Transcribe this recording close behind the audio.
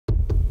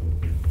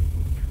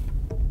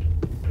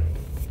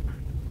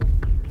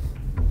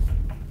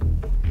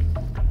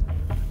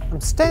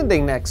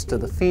standing next to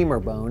the femur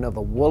bone of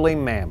a woolly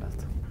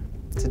mammoth.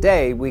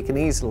 Today, we can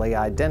easily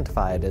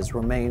identify it as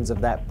remains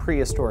of that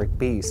prehistoric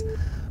beast,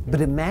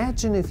 but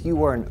imagine if you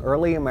were an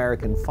early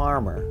American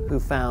farmer who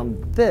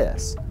found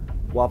this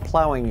while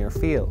plowing your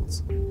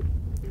fields.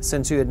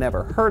 Since you had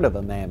never heard of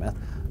a mammoth,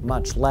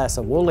 much less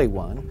a woolly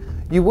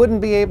one, you wouldn't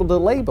be able to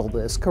label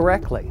this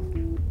correctly.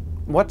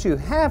 What you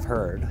have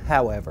heard,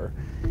 however,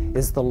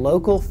 is the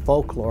local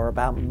folklore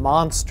about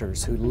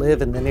monsters who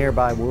live in the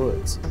nearby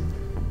woods.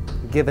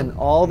 Given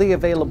all the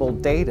available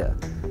data,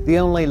 the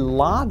only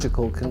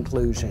logical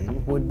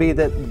conclusion would be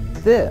that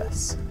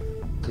this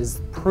is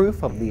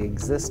proof of the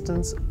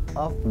existence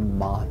of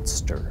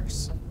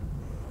monsters.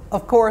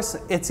 Of course,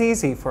 it's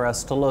easy for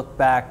us to look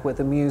back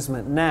with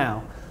amusement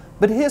now,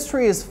 but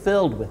history is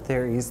filled with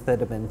theories that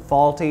have been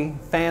faulty,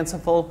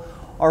 fanciful,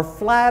 or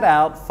flat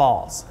out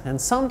false, and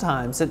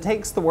sometimes it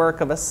takes the work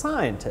of a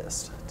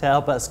scientist to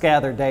help us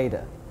gather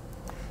data.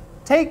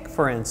 Take,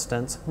 for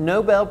instance,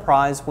 Nobel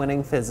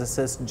Prize-winning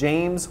physicist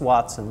James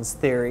Watson's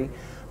theory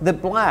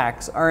that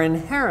blacks are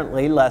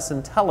inherently less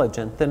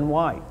intelligent than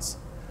whites.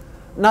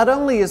 Not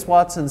only is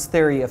Watson's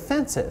theory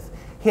offensive,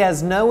 he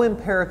has no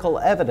empirical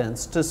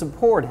evidence to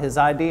support his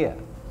idea.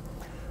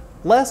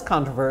 Less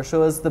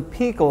controversial is the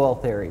peak oil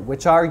theory,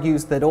 which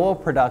argues that oil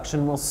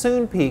production will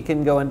soon peak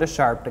and go into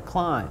sharp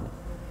decline.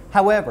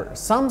 However,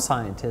 some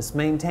scientists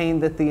maintain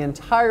that the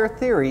entire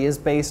theory is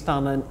based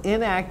on an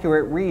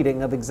inaccurate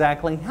reading of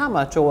exactly how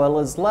much oil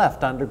is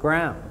left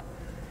underground.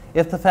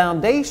 If the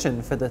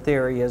foundation for the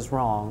theory is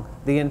wrong,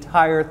 the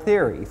entire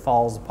theory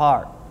falls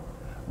apart.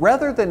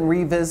 Rather than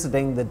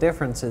revisiting the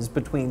differences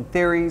between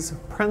theories,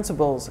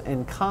 principles,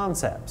 and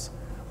concepts,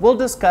 we'll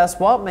discuss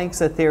what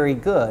makes a theory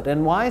good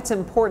and why it's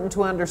important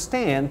to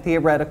understand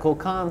theoretical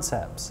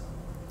concepts.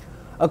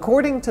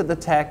 According to the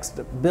text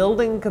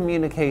Building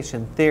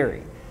Communication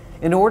Theory,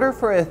 in order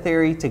for a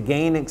theory to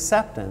gain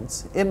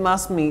acceptance, it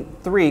must meet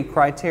three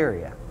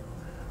criteria: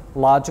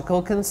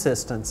 logical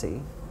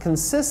consistency,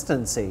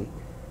 consistency,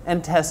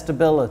 and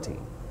testability.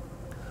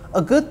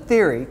 A good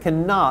theory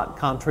cannot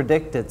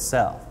contradict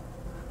itself.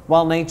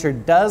 While nature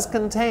does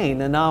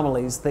contain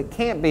anomalies that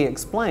can't be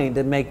explained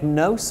and make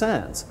no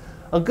sense,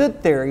 a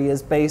good theory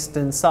is based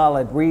in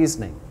solid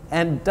reasoning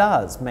and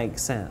does make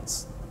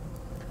sense.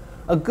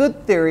 A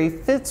good theory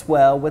fits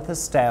well with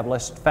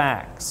established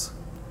facts.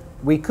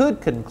 We could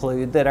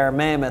conclude that our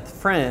mammoth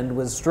friend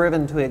was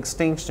driven to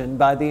extinction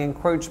by the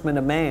encroachment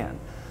of man,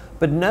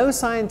 but no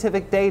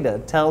scientific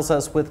data tells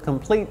us with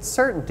complete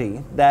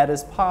certainty that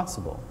is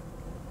possible.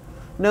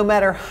 No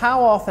matter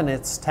how often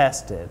it's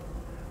tested,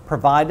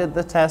 provided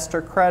the tests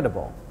are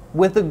credible,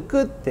 with a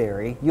good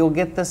theory, you'll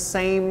get the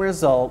same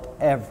result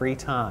every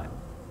time.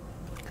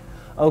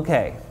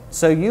 Okay,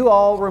 so you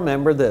all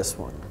remember this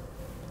one.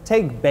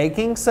 Take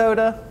baking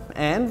soda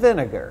and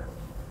vinegar,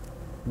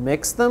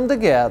 mix them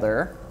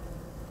together,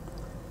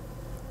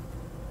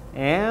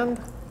 and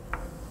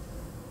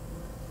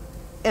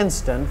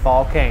instant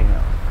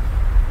volcano.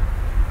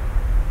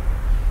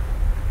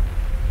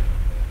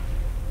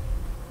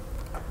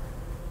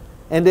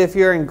 And if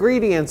your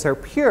ingredients are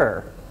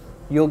pure,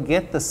 you'll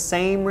get the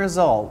same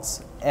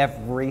results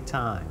every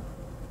time.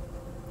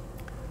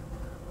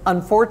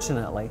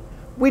 Unfortunately,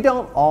 we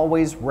don't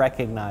always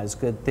recognize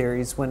good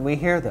theories when we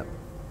hear them.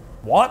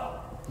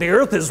 What? The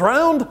earth is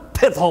round?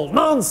 Piffle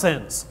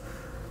nonsense!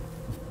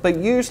 But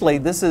usually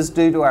this is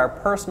due to our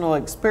personal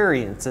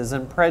experiences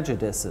and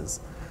prejudices.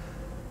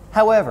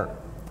 However,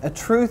 a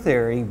true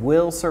theory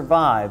will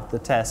survive the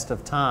test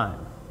of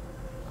time.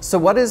 So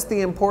what is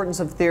the importance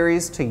of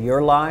theories to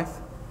your life?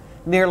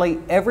 Nearly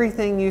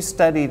everything you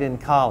studied in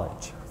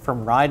college,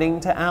 from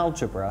writing to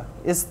algebra,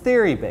 is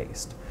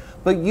theory-based,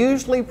 but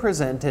usually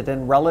presented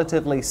in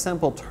relatively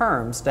simple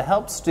terms to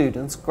help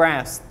students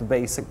grasp the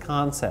basic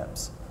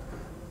concepts.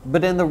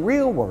 But in the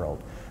real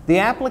world, the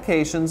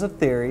applications of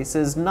theories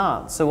is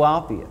not so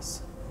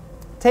obvious.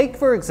 Take,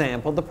 for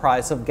example, the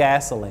price of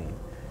gasoline.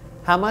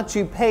 How much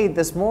you paid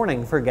this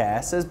morning for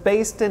gas is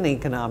based in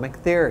economic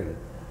theory.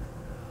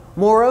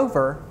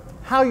 Moreover,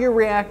 how you're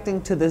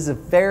reacting to this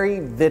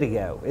very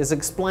video is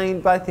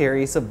explained by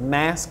theories of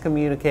mass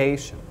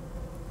communication.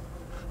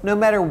 No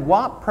matter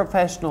what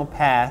professional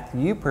path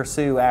you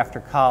pursue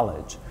after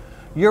college,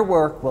 your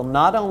work will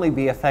not only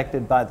be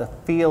affected by the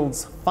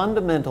field's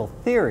fundamental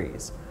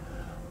theories,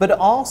 but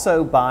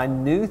also by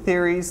new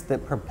theories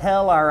that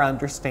propel our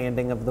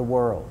understanding of the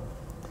world.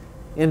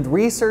 In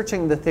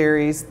researching the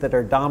theories that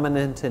are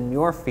dominant in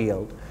your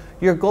field,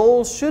 your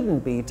goal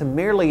shouldn't be to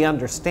merely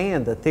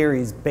understand the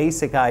theory's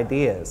basic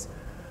ideas,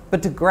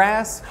 but to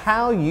grasp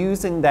how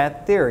using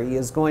that theory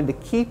is going to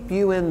keep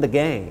you in the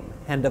game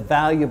and a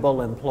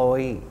valuable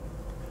employee.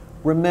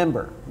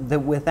 Remember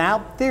that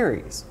without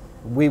theories,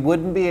 we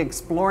wouldn't be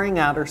exploring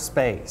outer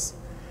space,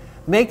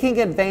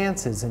 making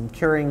advances in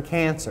curing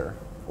cancer,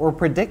 or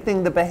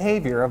predicting the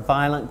behavior of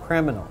violent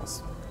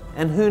criminals.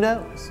 And who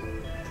knows?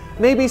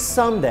 Maybe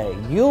someday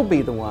you'll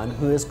be the one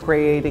who is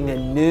creating a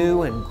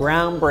new and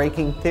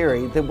groundbreaking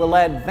theory that will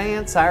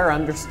advance our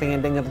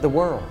understanding of the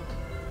world.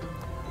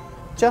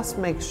 Just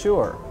make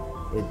sure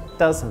It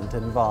doesn't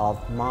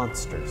involve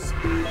monsters.